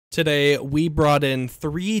Today, we brought in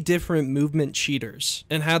 3 different movement cheaters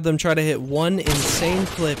and had them try to hit one insane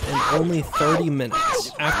clip in only 30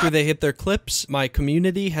 minutes. After they hit their clips, my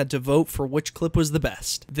community had to vote for which clip was the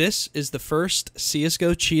best. This is the first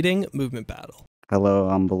CSGO Cheating Movement Battle. Hello,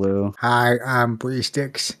 I'm Blue. Hi, I'm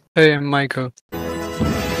breezetix. Hey, I'm Michael.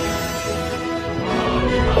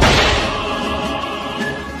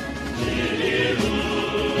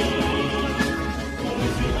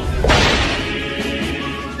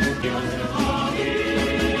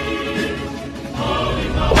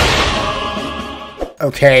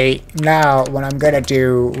 Okay, now what I'm gonna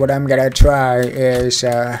try is,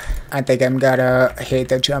 I think I'm gonna hit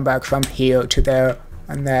the jump back from here to there,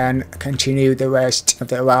 and then continue the rest of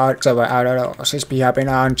the route. So I don't know, I'll just be hopping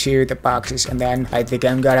on to the boxes, and then I think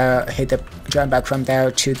I'm gonna hit the jump back from there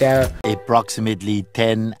to there. Approximately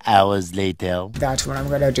 10 hours later. That's what I'm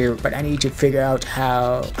gonna do, but I need to figure out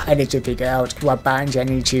what buttons I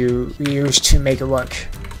need to use to make it work.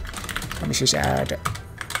 Let me just add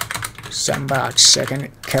some bots so I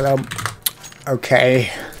can kill them.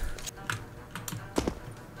 Okay.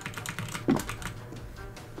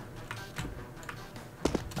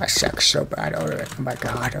 I suck so bad already. Oh my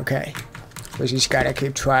god, okay. We just gotta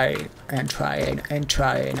keep trying and trying and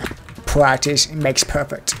trying. Practice makes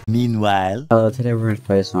perfect. Meanwhile, Today we're gonna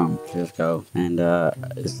play some CSGO, and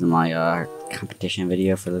this is my competition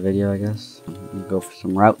video for the video, I guess. I'm gonna go for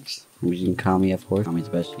some routes. I'm using Kami, of course. Kami's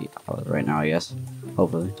the best right now, I guess.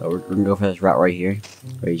 Hopefully. So we're gonna go for this route right here.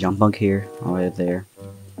 Where you jump bug here, all the way there,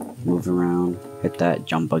 move around, hit that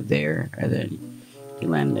jump bug there, and then you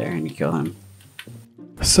land there and you kill him.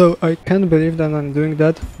 So I can't believe that I'm doing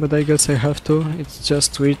that, but I guess I have to. It's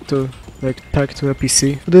just weird to tag to a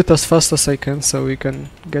PC. I'll do it as fast as I can so we can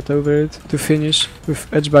get over it to finish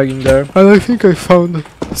with edge bagging there. And I think I found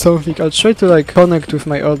something. I'll try to connect with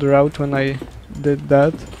my old route when I did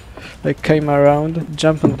that. Came around,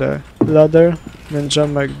 jump on the ladder, then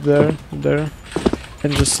jump back there,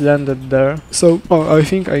 and just landed there. So, oh, I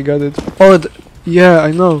think I got it. Oh, yeah,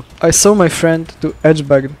 I know. I saw my friend to edge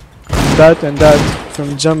bag that and that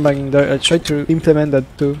from jump bagging there. I tried to implement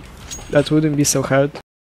that too. That wouldn't be so hard.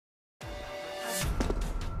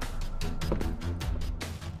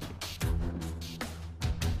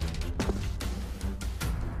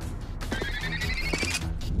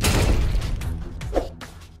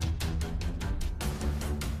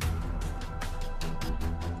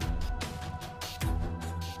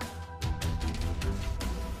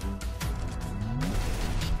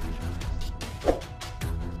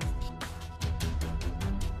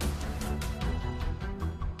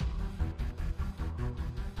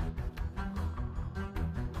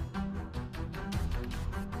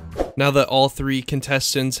 Now that all 3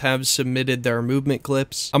 contestants have submitted their movement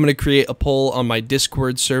clips, I'm going to create a poll on my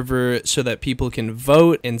Discord server so that people can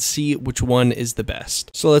vote and see which one is the best.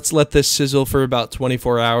 So let's let this sizzle for about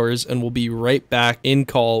 24 hours and we'll be right back in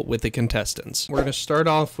call with the contestants. We're going to start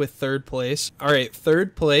off with 3rd place. All right,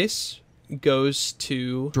 3rd place goes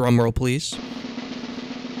to, drumroll please.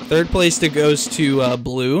 3rd place goes to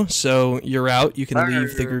Blue, so you're out. You can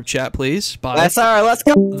leave the group chat, please. Bye. That's alright, let's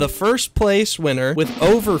go! The 1st place winner with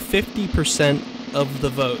over 50% of the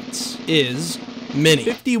votes is Minnie.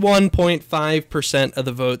 51.5% of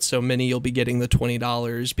the votes, so Minnie, you'll be getting the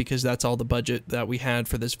 $20 because that's all the budget that we had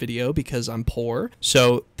for this video because I'm poor.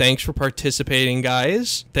 So thanks for participating,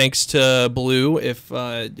 guys. Thanks to Blue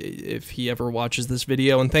if he ever watches this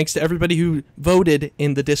video, and thanks to everybody who voted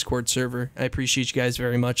in the Discord server. I appreciate you guys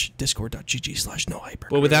very much. Discord.gg/nohyper.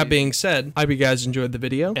 But with that being said, I hope you guys enjoyed the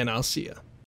video, and I'll see ya.